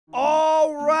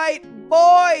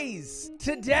boys?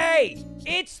 Today,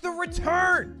 it's the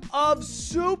return of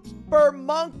Super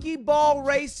Monkey Ball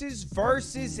Races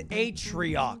versus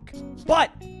Atrioc.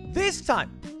 But this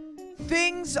time,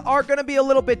 things are going to be a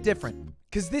little bit different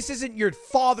because this isn't your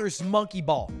father's monkey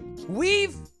ball.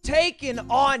 We've taken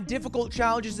on difficult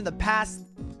challenges in the past.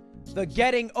 The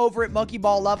getting over at monkey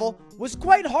ball level was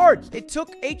quite hard. It took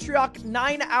Atrioc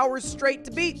 9 hours straight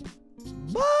to beat.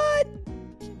 But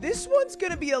this one's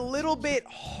going to be a little bit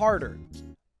harder.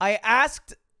 I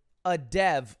asked a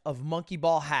dev of monkey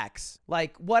ball hacks,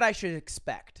 like, what I should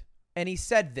expect. And he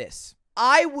said this: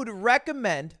 I would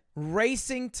recommend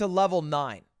racing to level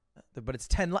 9. But it's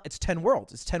 10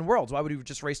 worlds. It's 10 worlds. Why would we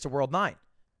just race to world 9?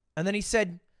 And then he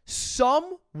said,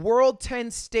 some world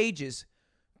 10 stages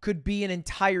could be an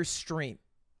entire stream.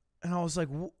 And I was like,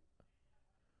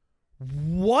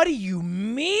 what do you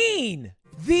mean?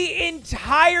 The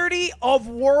entirety of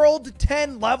world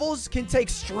 10 levels can take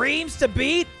streams to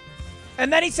beat?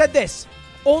 And then he said this: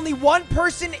 only one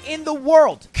person in the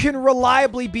world can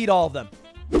reliably beat all of them.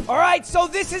 All right, so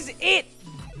this is it.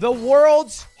 The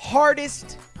world's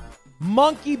hardest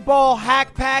monkey ball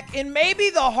hack pack, and maybe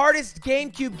the hardest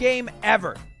GameCube game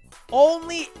ever.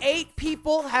 Only 8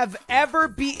 people have ever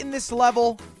beaten this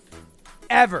level,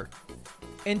 ever.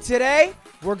 And today,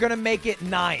 we're gonna make it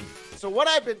 9. So what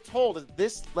I've been told is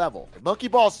this level, Monkey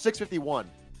Ball 651,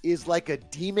 is like a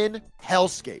demon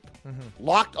hellscape,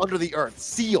 locked under the earth,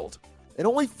 sealed. And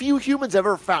only few humans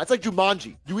ever found. It's like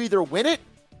Jumanji. You either win it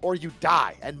or you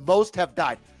die, and most have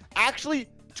died. Actually,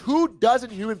 24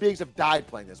 human beings have died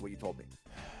playing this, what you told me.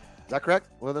 Is that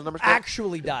correct? What are the numbers correct?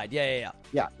 Actually died. Yeah.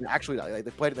 Yeah, actually died. Like, they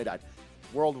played and they died.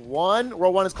 World 1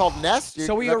 is called Nest.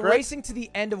 So we are racing to the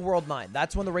end of World 9.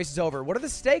 That's when the race is over. What are the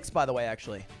stakes, by the way,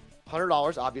 actually?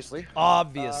 $100, obviously.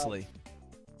 Obviously.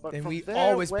 And we there,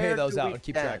 always pay those out and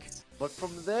keep track. But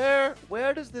from there,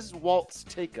 where does this waltz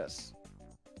take us?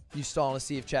 You stalling to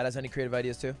see if Chad has any creative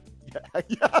ideas, too?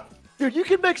 Yeah. Dude, you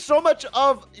can make so much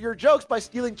of your jokes by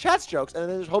stealing chat's jokes and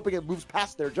then just hoping it moves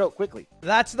past their joke quickly.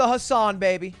 That's the Hassan,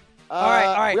 baby. All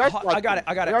right. I got it.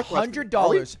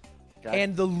 $100. Okay.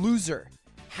 And the loser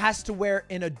has to wear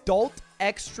an adult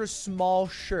extra small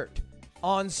shirt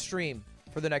on stream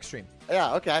for the next stream.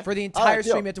 Yeah, okay. For the entire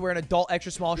stream, you have to wear an adult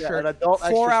extra small shirt. An adult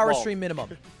 4-hour stream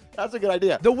minimum. That's a good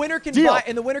idea. The winner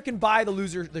can buy the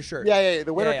loser the shirt. Yeah.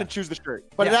 The winner can choose the shirt,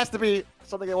 but it has to be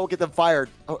something that won't get them fired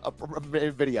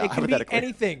in video. It can be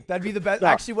anything. That'd be the best.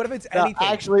 Actually, what if it's anything?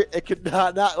 Actually, it could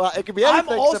not. It could be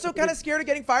anything. I'm also kind of scared of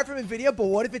getting fired from Nvidia, but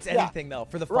what if it's anything though,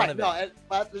 for the fun of it? No,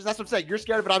 that's what I'm saying. You're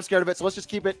scared of it. I'm scared of it. So let's just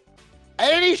keep it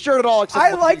any shirt at all. Except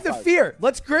I like the fear.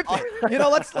 Let's grip it. You know,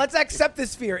 let's accept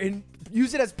this fear and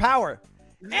use it as power.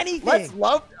 Anything. Let's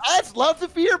love the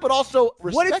fear, but also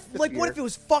respect the fear. What if it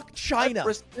was fuck China?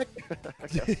 Let's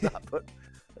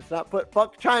not put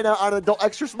fuck China on an adult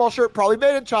extra small shirt, probably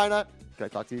made in China. Can I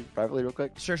talk to you privately real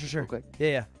quick? Sure. Real quick.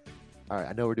 Yeah. All right,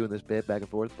 I know we're doing this bit back and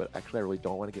forth, but actually I really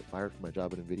don't want to get fired from my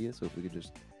job at Nvidia. So if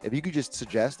you could just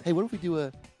suggest, hey, what if we do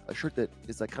a shirt that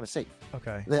is like kind of safe?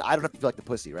 Okay. Then I don't have to feel like the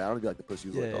pussy, right? I don't have to be like the pussy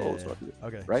who's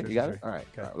Okay. Right? Sure, you got sure. it? All right.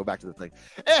 Okay. All right. We'll go back to the thing.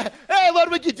 Hey,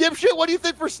 Ludwig, you dipshit. What do you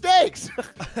think for steaks?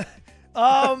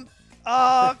 How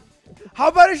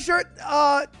about a shirt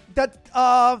how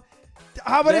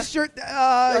about a shirt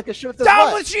like a shirt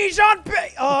down with Xi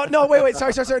Jinping? No, wait,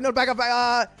 sorry. No, back up.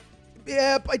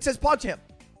 Yeah, it says PogChamp.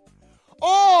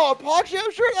 Oh, a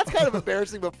PogChamp shirt? That's kind of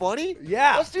embarrassing but funny.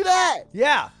 Yeah. Let's do that.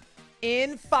 Yeah.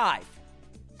 In 5,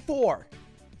 4,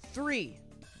 3,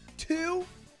 2,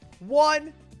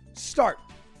 1, start.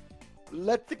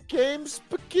 Let the games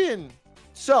begin.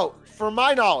 So, for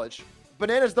my knowledge,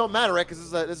 bananas don't matter, right?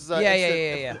 Because this is a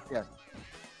yeah.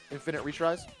 Infinite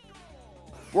retries.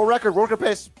 World record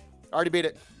pace. Already beat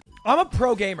it. I'm a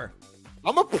pro gamer.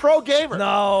 I'm a pro gamer.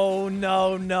 No.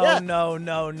 Yes. I'm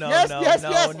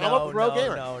I'm a pro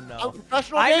gamer. No. I'm a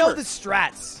professional gamer. I know the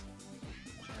strats.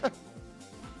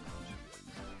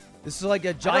 This is like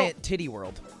a giant titty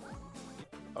world.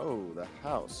 Oh, the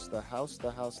house. The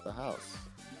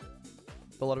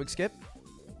Ludwig skip?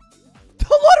 The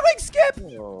Ludwig skip!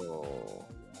 Oh.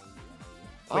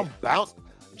 I'm bounced.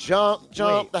 Jump.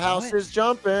 Wait, the house is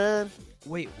jumping.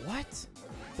 Wait, what?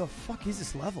 The fuck is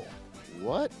this level?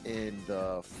 What in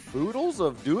the foodles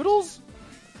of doodles?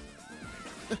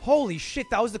 Holy shit,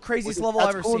 that was the craziest level I've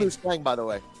ever seen. That's cool by the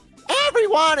way.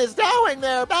 Everyone is doing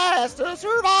their best to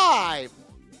survive.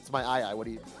 It's my eye. What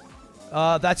do you...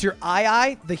 That's your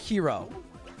eye, the hero.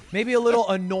 Maybe a little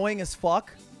annoying as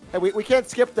fuck. Hey, we can't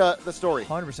skip the story.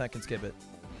 100% can skip it.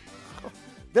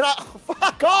 Then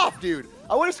fuck off, dude.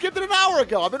 I would have skipped it an hour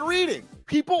ago. I've been reading.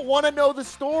 People want to know the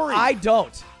story. I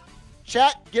don't.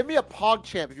 Chat, give me a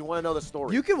PogChamp if you want to know the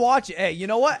story. You can watch it. Hey, you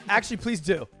know what? Actually, please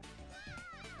do.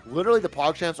 Literally, the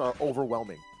PogChamps are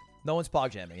overwhelming. No one's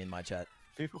pog-jamming in my chat.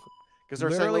 Because they're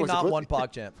Literally saying, not one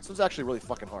PogChamp. This one's actually really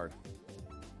fucking hard.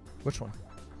 Which one?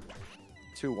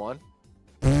 2-1.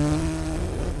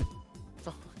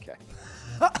 Okay.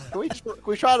 Can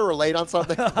we try to relate on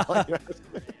something?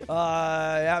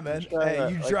 Yeah, man. Hey,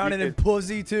 you drowning in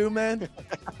pussy too, man?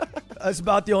 That's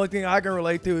about the only thing I can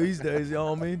relate to these days, you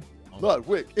know what I mean?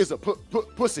 Ludwig is a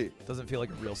pussy. Doesn't feel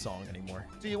like a real song anymore.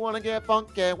 Do you want to get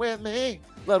funky with me?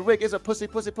 Ludwig is a pussy.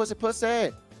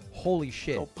 Holy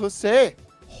shit. Oh, pussy.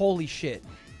 Holy shit.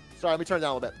 Sorry, let me turn it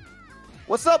down a little bit.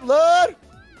 What's up, Lud?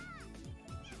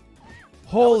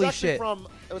 Holy shit.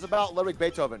 It was about Ludwig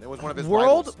Beethoven. It was one of his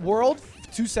World rivals.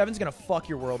 2-7's gonna fuck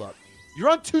your world up. You're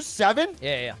on 2-7?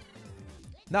 Yeah.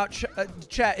 Now,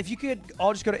 chat, if you could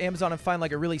all just go to Amazon and find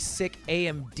like a really sick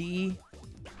AMD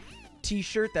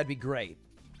t-shirt, that'd be great.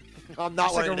 I'm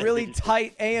not wearing like a really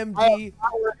tight AMD. I'm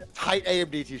not wearing a tight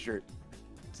AMD t-shirt.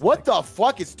 What the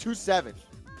fuck is 2-7?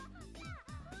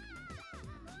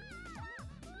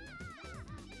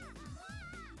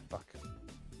 Fuck.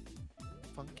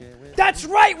 That's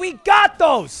right, we got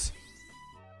those!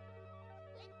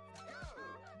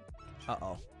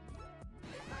 Uh-oh.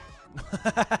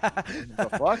 The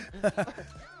fuck?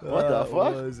 What the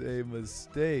fuck? That was a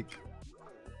mistake.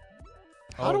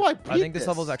 How do I beat I think this this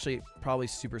level is actually probably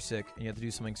super sick, and you have to do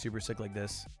something super sick like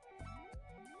this.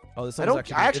 Oh, this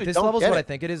level's actually if this level's what I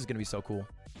think it is gonna be so cool.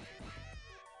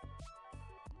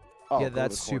 Oh, yeah,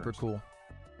 that's super cool.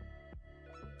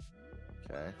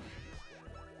 Okay.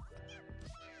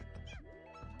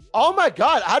 Oh my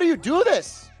god, how do you do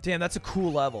this? Damn, that's a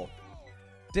cool level.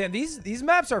 Damn, these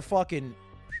maps are fucking...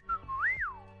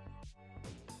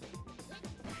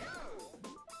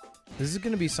 This is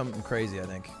gonna be something crazy, I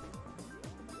think.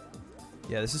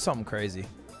 Yeah, this is something crazy.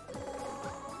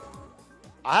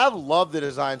 I have loved the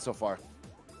design so far.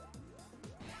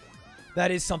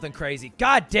 That is something crazy.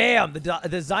 God damn, the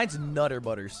design's nutter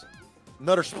butters.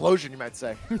 Nutter explosion, you might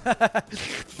say.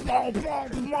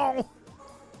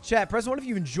 Chat, press 1 if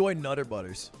you enjoy nutter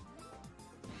butters.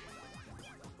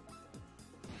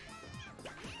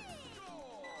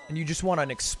 And you just want an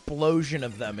explosion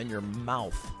of them in your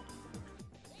mouth.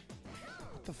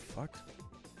 What the fuck?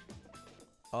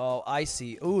 Oh, I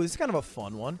see. Ooh, this is kind of a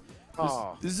fun one.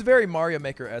 This is a very Mario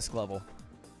Maker-esque level.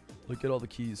 Look at all the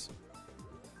keys.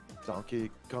 Donkey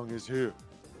Kong is here.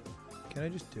 Can I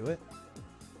just do it?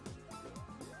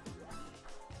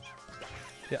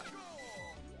 Yeah.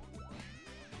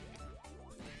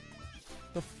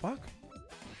 The fuck?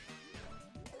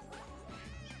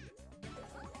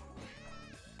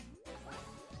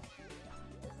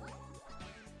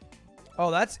 Oh,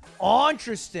 that's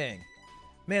interesting.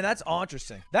 Man, that's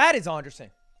interesting. That is interesting.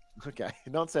 Okay,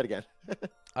 don't say it again.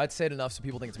 I'd say it enough so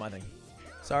people think it's my thing.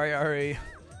 Sorry, Ari.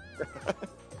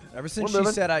 Ever since she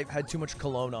said I had too much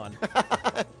cologne on.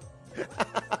 I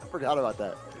forgot about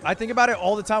that. I think about it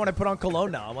all the time when I put on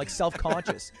cologne now. I'm like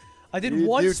self-conscious. I did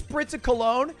one spritz of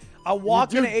cologne. I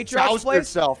walked into Atriox's place.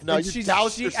 Yourself. No, you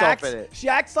doused yourself in it. She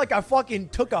acts like I fucking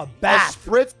took a bath. A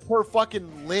spritz per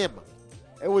fucking limb.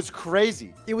 It was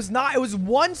crazy. It was not. It was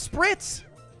one spritz.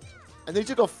 And then you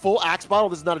took a full Axe bottle.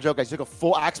 This is not a joke, guys. You took a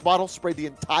full Axe bottle, sprayed the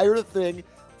entire thing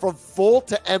from full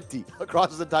to empty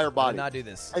across his entire body. I did not do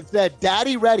this. And said,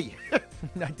 "Daddy, ready."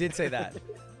 I did say that,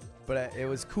 but it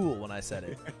was cool when I said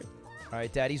it. All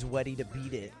right, Daddy's ready to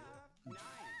beat it.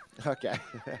 Okay.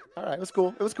 All right, it was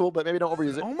cool. It was cool, but maybe don't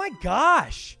overuse it. Oh my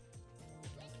gosh.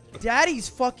 Daddy's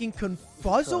fucking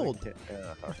confuzzled.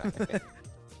 Okay.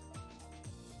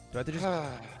 Do I have to just...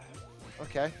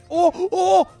 Okay.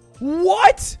 Oh,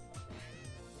 what?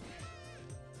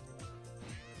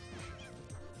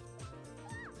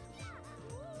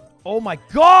 Oh my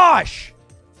gosh!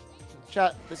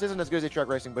 Chat, this isn't as good as A-Truck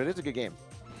Racing, but it is a good game.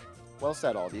 Well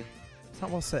said, all of you. It's not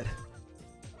well said.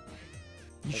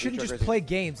 You shouldn't just play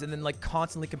games and then like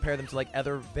constantly compare them to like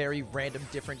other very random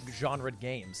different genre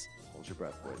games. Hold your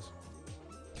breath, boys.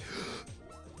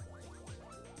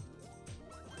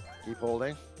 Keep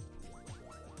holding.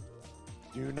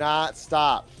 Do not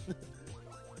stop.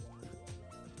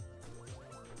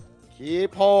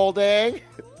 Keep holding.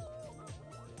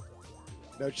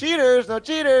 No cheaters, no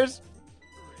cheaters.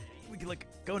 We can like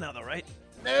go now though, right?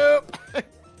 Nope.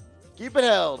 Keep it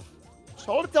held. Just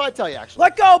hold it till I tell you, actually.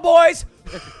 Let go, boys!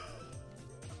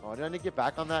 Oh, did I need to get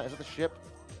back on that? Is it the ship?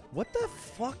 What the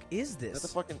fuck is this? Is that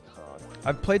the fucking... Oh,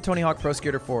 I've played Tony Hawk Pro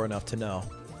Skater 4 enough to know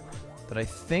that I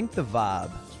think the vibe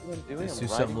is do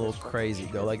something a little crazy.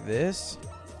 Go like this.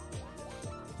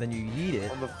 Then you yeet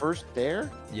it. On the first dare?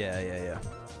 Yeah.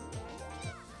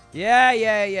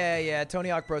 Yeah. Tony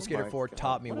Hawk Pro Skater 4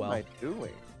 taught me well. What am I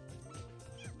doing?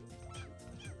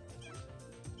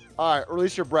 All right,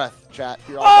 release your breath, chat.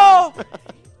 Oh!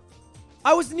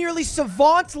 I was nearly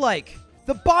savant-like.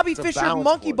 The Bobby Fischer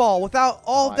monkey ball without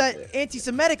all that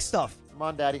anti-Semitic stuff. Come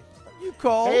on, Daddy. You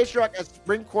called. Hey, Shrek, as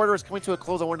spring quarter is coming to a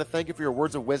close, I wanted to thank you for your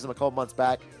words of wisdom a couple months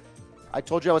back. I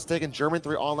told you I was taking German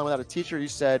 3 online without a teacher. You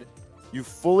said you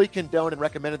fully condoned and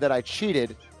recommended that I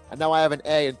cheated, and now I have an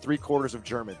A in 3/4 of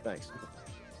German. Thanks.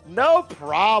 No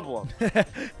problem.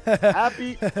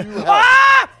 Happy to help.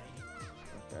 Ah!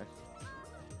 Okay.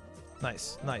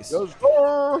 Nice. Yes, sir.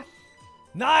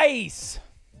 Nice.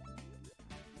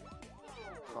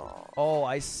 Oh,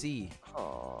 I see.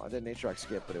 Oh, I didn't H-Rock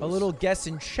skip, but it was a little guess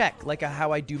and check, like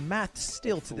how I do math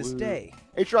still to this day.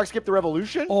 H-Rock skip the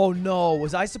revolution? Oh, no.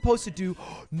 Was I supposed to do...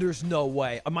 There's no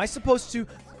way. Am I supposed to...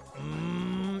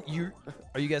 Are you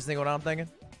guys thinking what I'm thinking?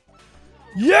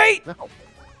 Yeet! No.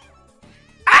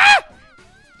 Ah!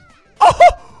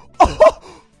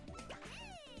 Oh!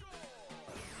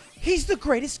 He's the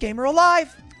greatest gamer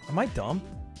alive. Am I dumb?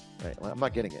 Wait, I'm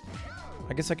not getting it.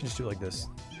 I guess I can just do it like this.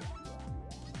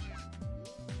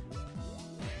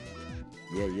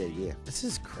 Yeah. This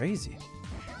is crazy.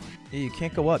 Yeah, you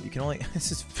can't go up. You can only...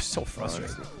 This is so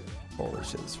frustrating. Holy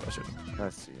shit, this is frustrating.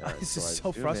 Right, this is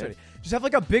so frustrating. Just have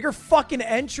like a bigger fucking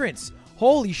entrance.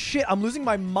 Holy shit, I'm losing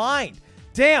my mind.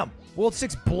 Damn, World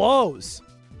 6 blows.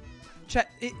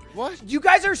 What? You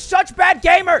guys are such bad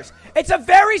gamers. It's a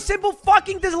very simple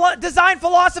fucking design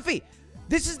philosophy.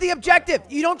 This is the objective.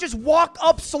 You don't just walk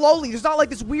up slowly. There's not like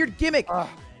this weird gimmick.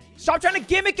 Stop trying to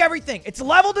gimmick everything. It's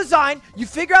level design. You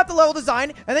figure out the level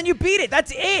design, and then you beat it.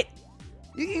 That's it.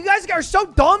 You guys are so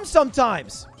dumb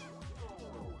sometimes.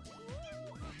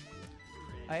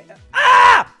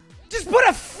 Just put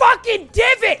a fucking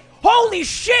divot. Holy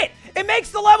shit. It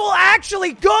makes the level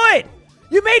actually good.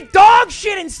 You made dog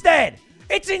shit instead.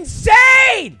 It's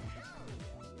insane.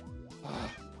 Oh,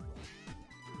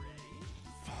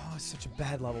 it's such a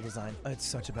bad level design. It's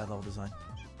such a bad level design.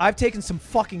 I've taken some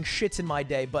fucking shits in my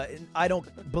day, but I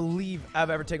don't believe I've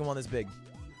ever taken one this big.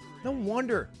 No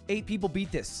wonder 8 people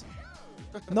beat this.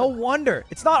 No wonder.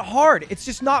 It's not hard. It's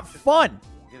just not fun.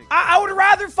 I would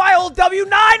rather file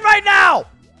W9 right now.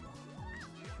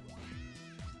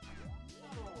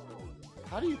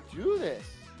 How do you do this?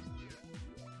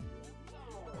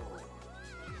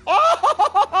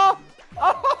 Oh!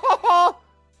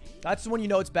 That's when you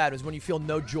know it's bad, is when you feel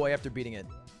no joy after beating it.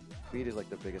 Speed is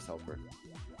like the biggest helper.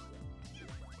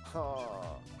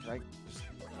 Oh, of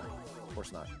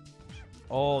course not.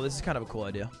 Oh, this is kind of a cool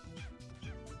idea.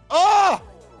 Oh!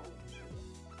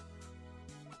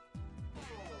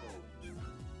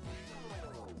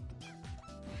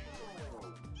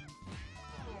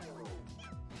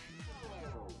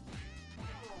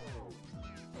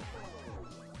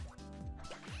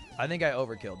 I think I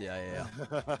overkilled. Yeah.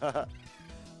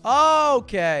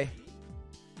 Okay.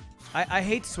 I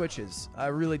hate switches. I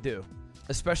really do.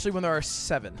 Especially when there are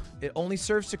 7. It only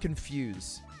serves to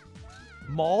confuse.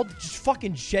 Mauled, just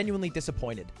fucking genuinely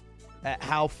disappointed at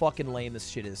how fucking lame this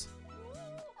shit is.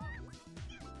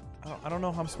 I don't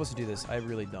know how I'm supposed to do this. I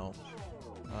really don't.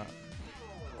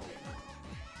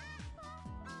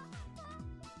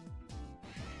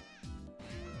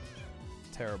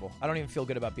 Terrible. I don't even feel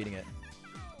good about beating it.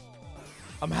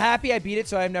 I'm happy I beat it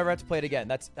so I never have to play it again.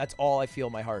 That's all I feel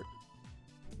in my heart.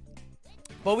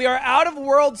 But we are out of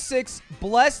World 6.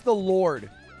 Bless the Lord.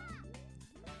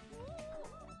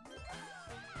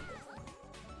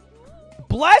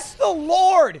 Bless the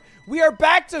Lord. We are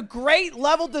back to great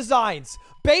level designs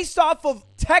based off of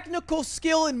technical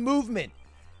skill and movement.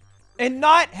 And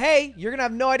not, hey, you're going to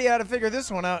have no idea how to figure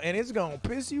this one out and it's going to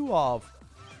piss you off.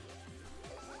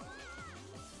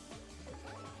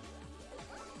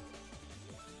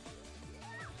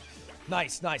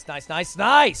 Nice.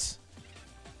 This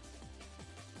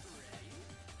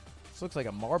looks like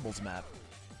a marbles map.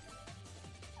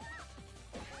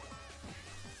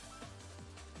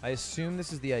 I assume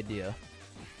this is the idea.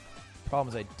 Problem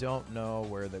is I don't know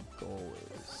where the goal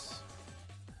is.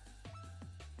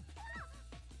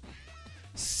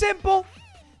 Simple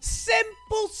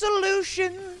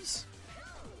solutions.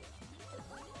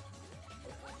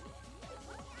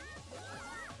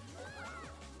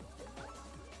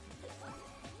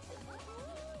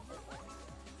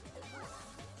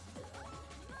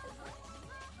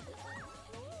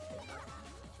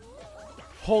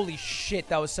 Holy shit,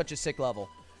 that was such a sick level.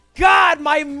 God,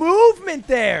 my movement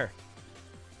there!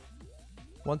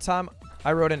 One time,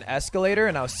 I rode an escalator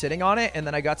and I was sitting on it, and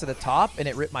then I got to the top and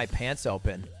it ripped my pants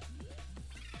open.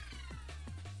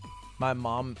 My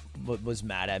mom was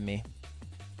mad at me.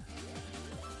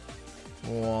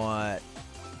 What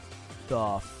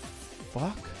the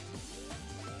fuck?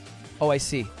 Oh, I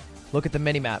see. Look at the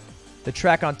mini-map. The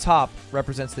track on top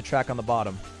represents the track on the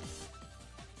bottom.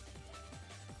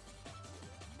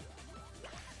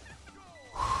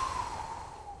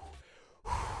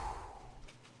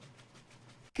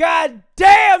 God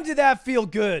damn, did that feel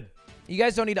good. You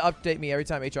guys don't need to update me every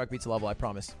time H-Rock beats a level, I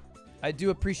promise. I do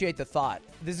appreciate the thought.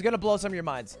 This is going to blow some of your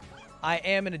minds. I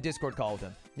am in a Discord call with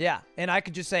him. Yeah, and I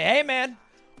could just say, hey, man,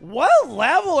 what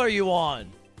level are you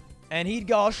on? And he'd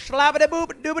go,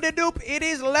 shlabba-da-boop, doobity-doop, it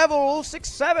is level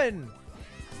 6-7.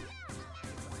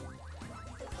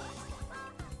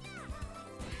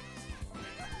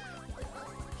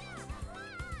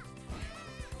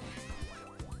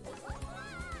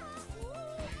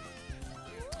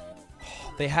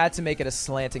 They had to make it a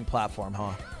slanting platform,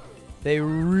 huh? They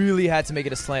really had to make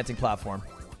it a slanting platform.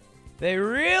 They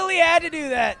really had to do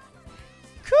that.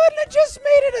 Couldn't have just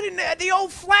made it the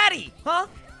old flatty, huh?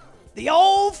 The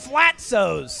old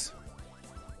flatsos.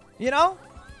 You know?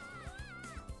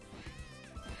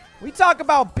 We talk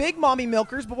about big mommy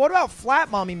milkers, but what about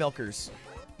flat mommy milkers?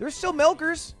 They're still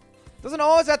milkers. Doesn't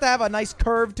always have to have a nice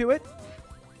curve to it.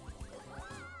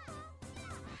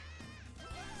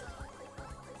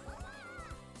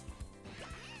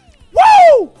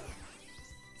 Woo!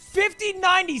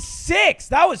 5096.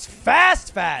 That was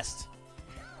fast.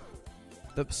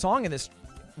 The song in this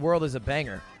world is a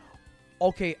banger.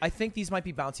 Okay, I think these might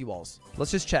be bouncy walls.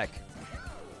 Let's just check.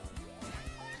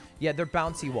 Yeah, they're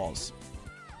bouncy walls.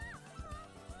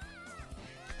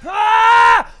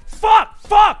 Ah!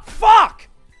 Fuck!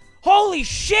 Holy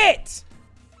shit!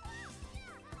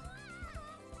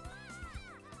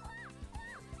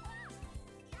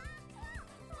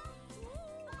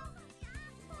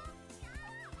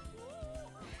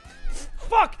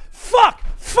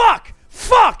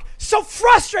 Fuck! So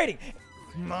frustrating!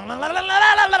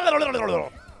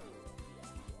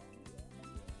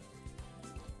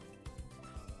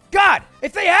 God,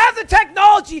 if they have the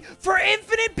technology for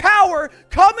infinite power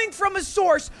coming from a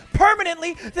source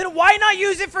permanently, then why not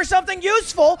use it for something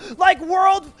useful like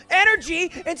world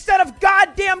energy instead of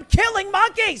goddamn killing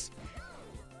monkeys?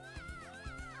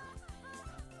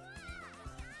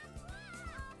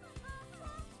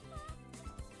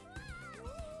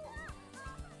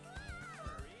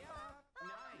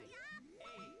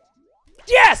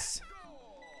 Yes!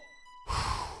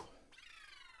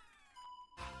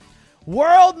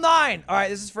 World 9. All right,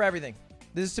 this is for everything.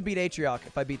 This is to beat Atrioc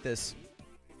if I beat this.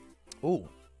 Ooh.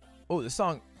 Oh, this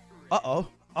song. Uh-oh.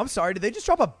 I'm sorry. Did they just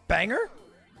drop a banger?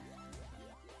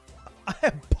 I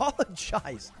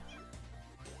apologize.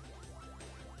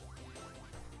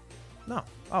 No.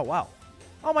 Oh, wow.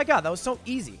 Oh, my God. That was so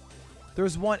easy. There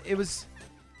was one. It was.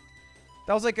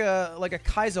 That was like a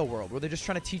Kaizo world where they're just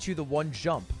trying to teach you the one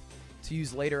jump to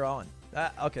use later on.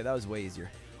 Okay, that was way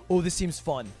easier. Oh, this seems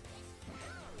fun.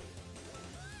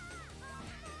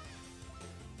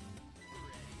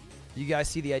 You guys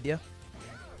see the idea?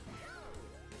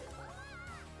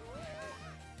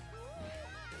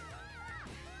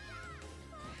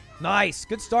 Nice.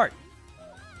 Good start.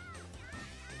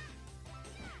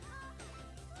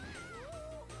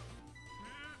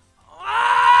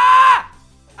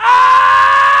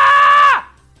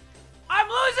 I'm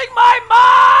losing my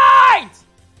mind!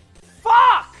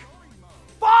 Fuck!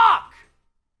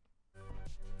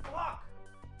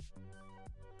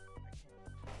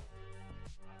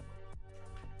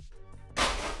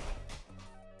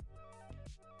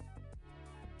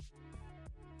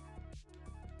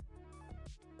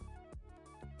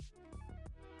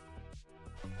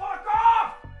 Fuck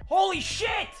off! Holy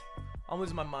shit! I'm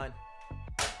losing my mind.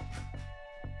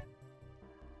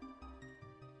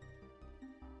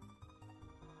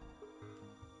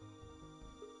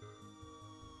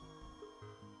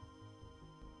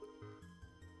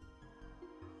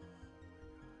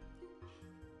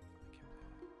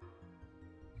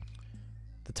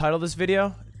 The title of this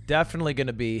video, definitely going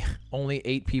to be only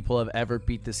 8 people have ever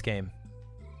beat this game.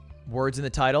 Words in the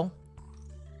title,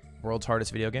 world's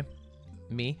hardest video game.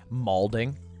 Me,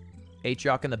 Malding.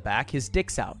 Atrioc in the back, his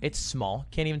dick's out. It's small.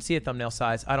 Can't even see a thumbnail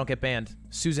size. I don't get banned.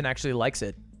 Susan actually likes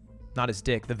it. Not his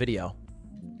dick, the video.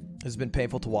 This has been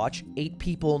painful to watch. 8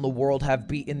 people in the world have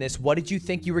beaten this. What did you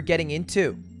think you were getting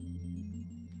into?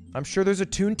 I'm sure there's a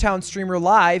Toontown streamer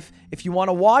live if you want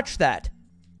to watch that.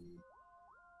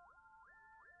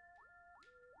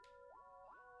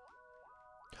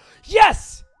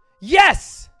 Yes!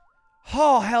 Yes!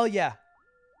 Oh, hell yeah.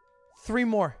 3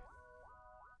 more.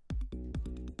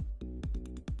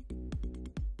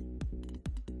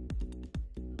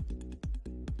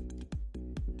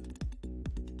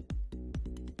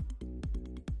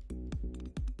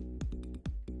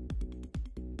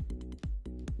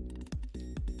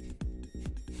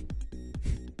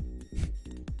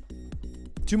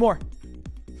 2 more.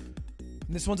 And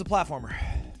this one's a platformer.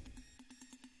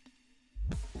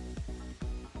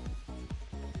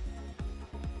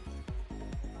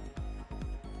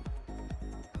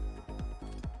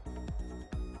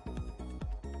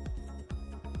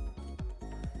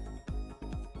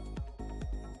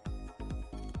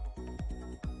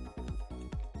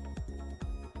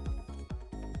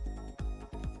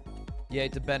 Yeah, you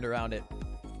have to bend around it.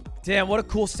 Damn, what a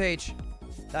cool stage.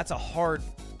 That's a hard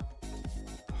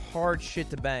shit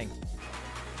to bang.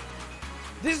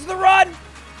 This is the run!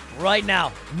 Right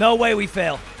now. No way we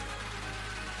fail.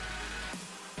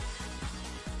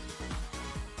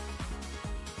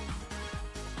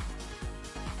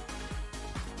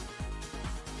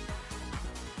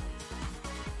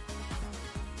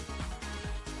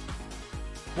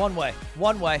 One way.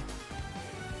 One way.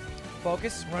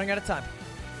 Focus. Running out of time.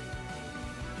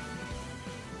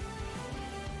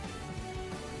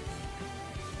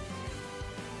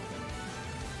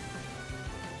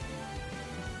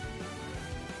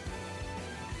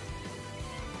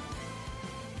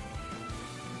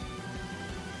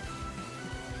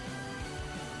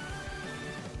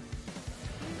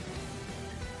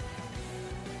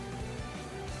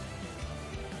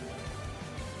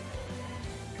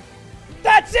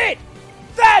 That's it!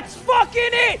 That's fucking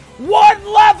it!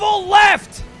 1 level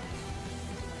left!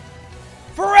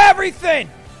 For everything!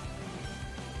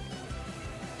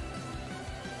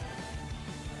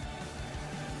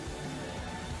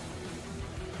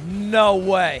 No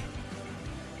way.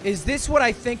 Is this what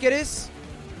I think it is?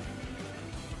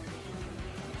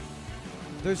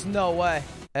 There's no way.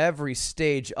 Every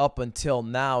stage up until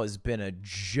now has been a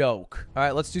joke. All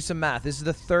right, let's do some math. This is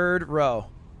the 3rd row.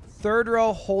 3rd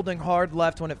row, holding hard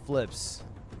left when it flips.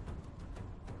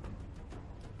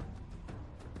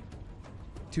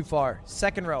 Too far.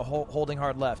 2nd row, holding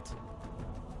hard left.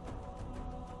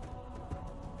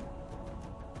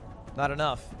 Not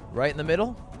enough. Right in the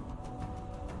middle.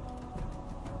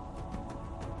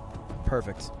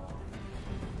 Perfect.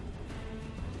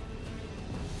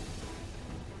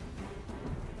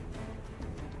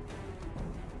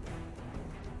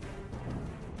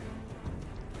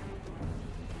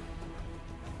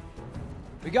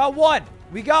 We got 1.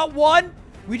 We got 1.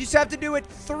 We just have to do it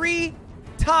 3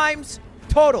 times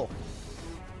total.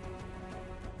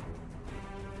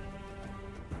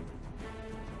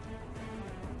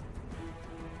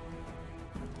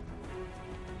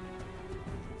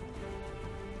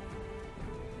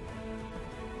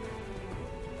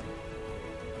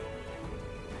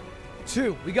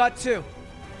 Two. We got 2.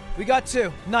 We got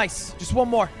 2. Nice. Just 1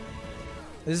 more.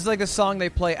 This is like the song they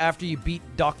play after you beat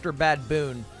Dr. Bad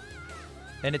Boon.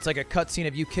 And it's like a cutscene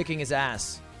of you kicking his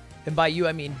ass. And by you,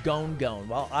 I mean Gone Gone.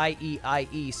 While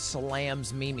IE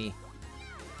slams Mimi.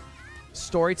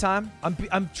 Story time?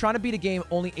 I'm trying to beat a game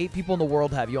only 8 people in the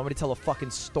world have. You want me to tell a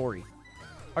fucking story?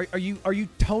 Are you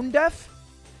tone deaf?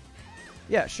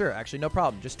 Yeah, sure. Actually, no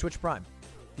problem. Just Twitch Prime.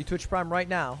 If you Twitch Prime right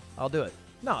now, I'll do it.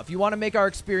 No, if you want to make our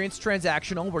experience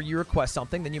transactional where you request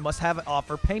something, then you must have an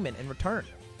offer payment in return.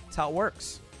 That's how it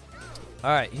works. All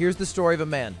right, here's the story of a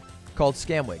man called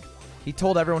Scamwig. He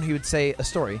told everyone he would say a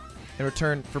story in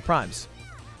return for primes.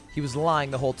 He was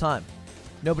lying the whole time.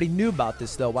 Nobody knew about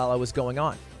this, though, while I was going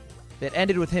on. It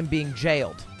ended with him being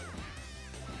jailed.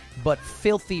 But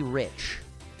filthy rich.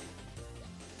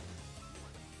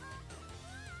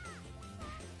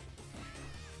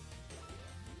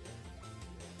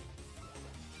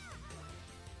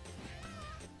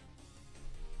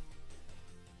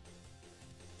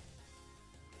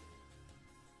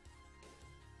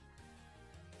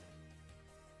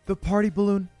 The party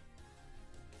balloon.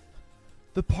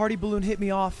 The party balloon hit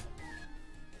me off.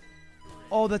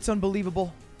 Oh, that's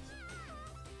unbelievable.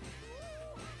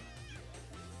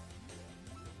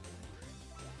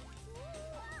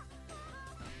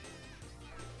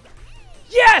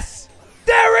 Yes!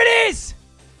 There it is!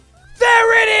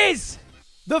 There it is!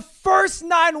 The first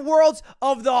 9 worlds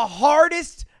of the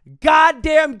hardest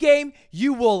goddamn game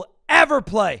you will ever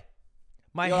play.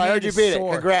 My hand I heard you is beat sore.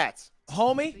 it. Congrats.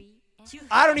 Homie,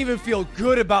 I don't even feel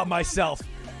good about myself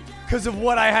because of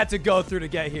what I had to go through to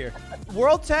get here.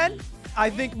 World 10, I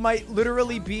think, might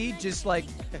literally be just like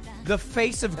the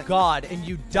face of God and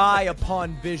you die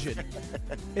upon vision.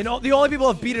 And the only people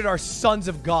who have beat it are sons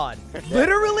of God.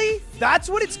 Literally, that's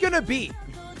what it's going to be.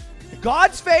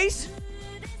 God's face,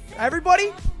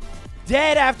 everybody,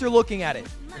 dead after looking at it.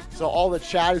 So all the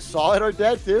chat who saw it are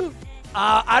dead too?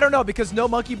 I don't know, because no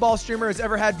monkey ball streamer has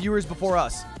ever had viewers before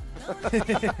us.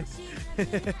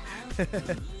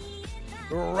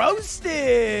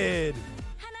 Roasted.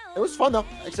 It was fun though,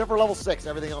 except for level 6.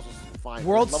 Everything else was fine.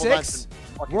 World level 6?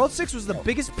 World 6 was the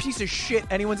biggest piece of shit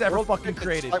anyone's ever fucking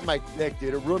created. Like my dick,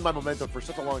 dude. It ruined my momentum for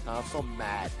such a long time. I'm so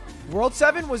mad. World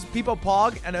 7 was People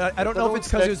Pog, and I don't know if it's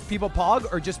because it was People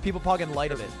Pog or just People Pog in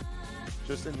light of it.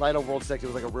 Just in light of World 6, it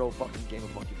was like a real fucking game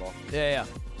of monkey ball. Yeah.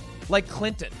 Like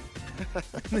Clinton.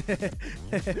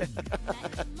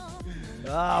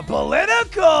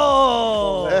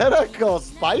 Political! Political,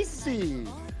 spicy.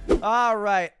 All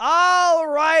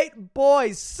right,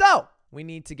 boys. So, we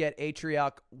need to get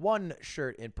Atrioc one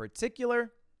shirt in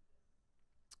particular.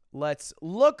 Let's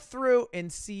look through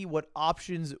and see what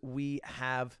options we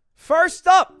have. First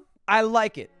up, I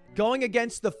like it. Going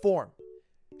against the form.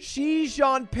 Xi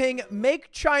Jinping,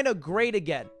 make China great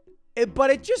again. But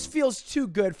it just feels too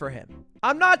good for him.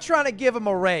 I'm not trying to give him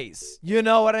a raise. You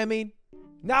know what I mean?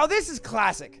 Now, this is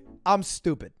classic. I'm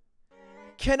stupid.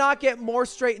 Cannot get more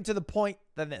straight and to the point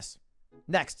than this.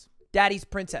 Next, Daddy's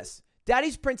Princess.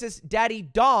 Daddy's Princess, Daddy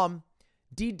Dom,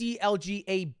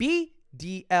 DDLGAB,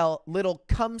 DL, Little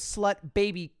Cum Slut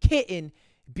Baby Kitten,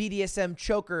 BDSM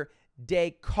Choker,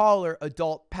 Day Caller,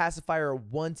 Adult Pacifier,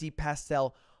 Onesie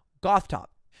Pastel, Goth Top.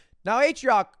 Now,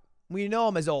 Atrioc, we know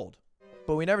him as old,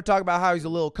 but we never talk about how he's a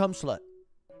little cum slut.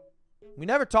 We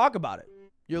never talk about it.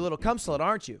 You're a little cum slut,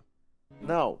 aren't you?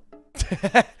 No.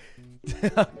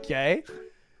 Okay.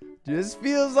 Just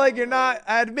feels like you're not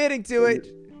admitting to it.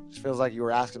 Just feels like you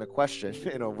were asking a question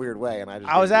in a weird way, and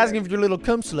I was asking if you're a little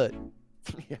cum slut.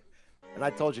 Yeah. And I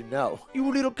told you no. You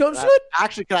a little cum slut?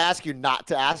 Actually, can I ask you not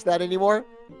to ask that anymore?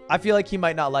 I feel like he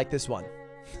might not like this one.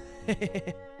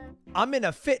 I'm in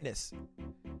a fitness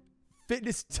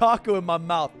taco in my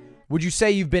mouth. Would you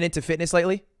say you've been into fitness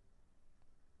lately?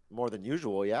 More than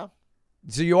usual, yeah.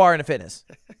 So you are into fitness.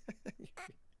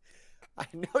 I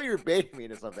know you're baiting me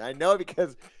into something. I know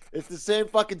because it's the same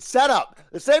fucking setup.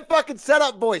 The same fucking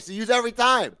setup voice you use every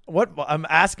time. What? I'm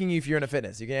asking you if you're into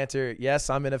fitness. You can answer yes,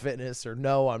 I'm into fitness, or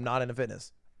no, I'm not into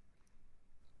fitness.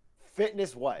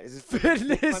 Fitness what? Is it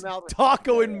fitness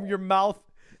taco in your mouth,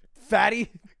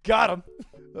 fatty? Got him.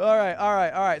 All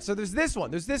right. So there's this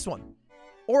one.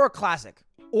 Or a classic.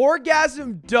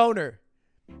 Orgasm Donor.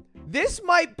 This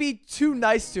might be too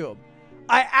nice to him.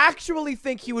 I actually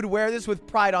think he would wear this with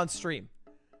pride on stream.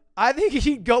 I think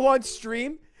he'd go on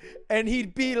stream and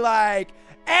he'd be like,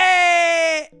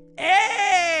 hey,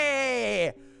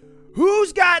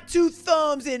 who's got 2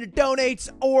 thumbs and donates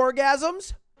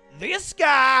orgasms? This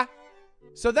guy.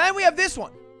 So then we have this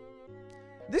one.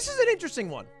 This is an interesting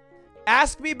one.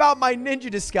 Ask me about my ninja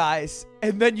disguise,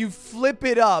 and then you flip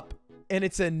it up and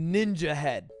it's a ninja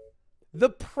head. The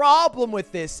problem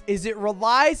with this is it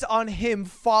relies on him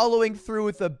following through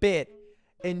with a bit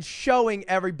and showing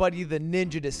everybody the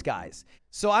ninja disguise.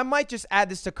 So I might just add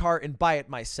this to cart and buy it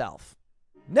myself.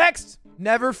 Next,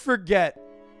 never forget.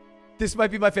 This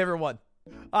might be my favorite one.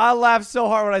 I laughed so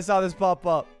hard when I saw this pop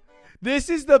up. This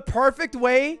is the perfect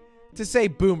way to say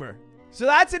boomer. So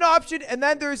that's an option. And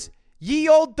then there's ye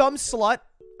old dumb slut.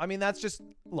 I mean, that's just,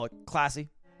 look, classy.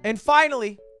 And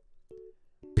finally,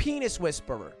 penis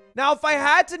whisperer. Now, if I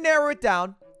had to narrow it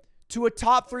down to a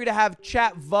top 3 to have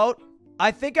chat vote,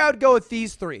 I think I would go with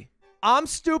these 3. I'm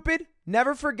stupid,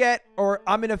 never forget, or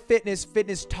I'm in a fitness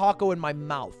taco in my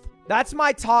mouth. That's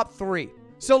my top 3.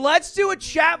 So let's do a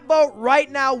chat vote right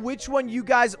now which one you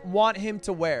guys want him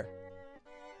to wear.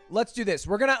 Let's do this.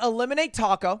 We're going to eliminate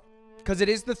taco because it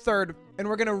is the 3rd, and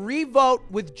we're going to re-vote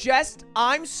with just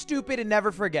I'm stupid and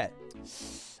never forget.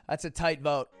 That's a tight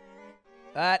vote.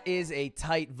 That is a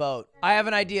tight vote. I have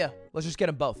an idea. Let's just get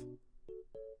them both.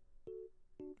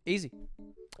 Easy.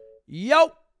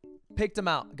 Yo! Picked them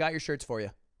out. Got your shirts for you.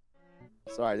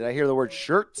 Sorry, did I hear the word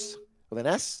shirts with an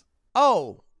S?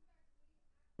 Oh.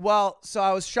 Well, so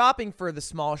I was shopping for the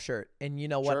small shirt, and you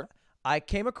know what? Sure. I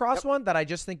came across one that I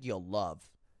just think you'll love.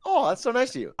 Oh, that's so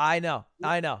nice of you. I know.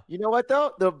 You know what,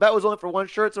 though? The bet was only for 1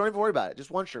 shirt, so don't even worry about it. Just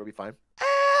 1 shirt will be fine.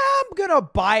 I'm gonna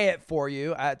buy it for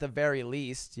you at the very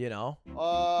least, you know.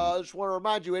 I just want to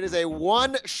remind you, it is a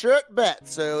 1 shirt bet,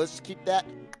 so let's keep that.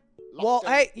 Well,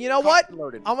 hey, you know what? I'm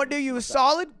gonna do you a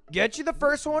solid. Get you the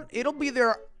first one. It'll be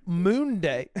there Moon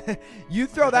Day. You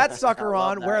throw that sucker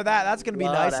on, wear that. That's gonna be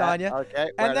nice on you. Okay.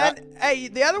 And then, hey,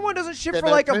 the other one doesn't ship for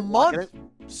like a month,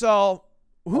 so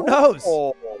who knows?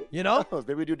 You know?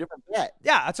 Maybe we do a different bet.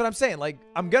 Yeah, that's what I'm saying. Like,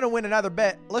 I'm gonna win another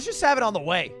bet. Let's just have it on the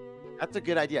way. That's a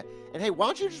good idea. And hey, why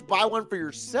don't you just buy one for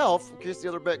yourself in case the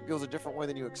other bet goes a different way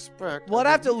than you expect? Well, I'd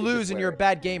have to lose, and you're a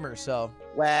bad gamer, so.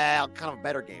 Well, kind of a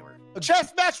better gamer.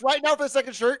 Chess match right now for the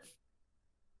 2nd shirt.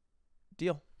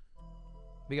 Deal.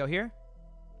 We go here.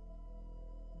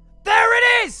 There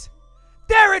it is!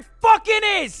 There it fucking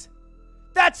is!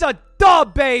 That's a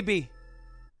dub, baby!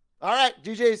 All right,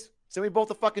 GJs, send me both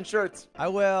the fucking shirts. I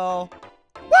will.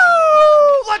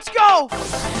 Let's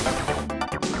go.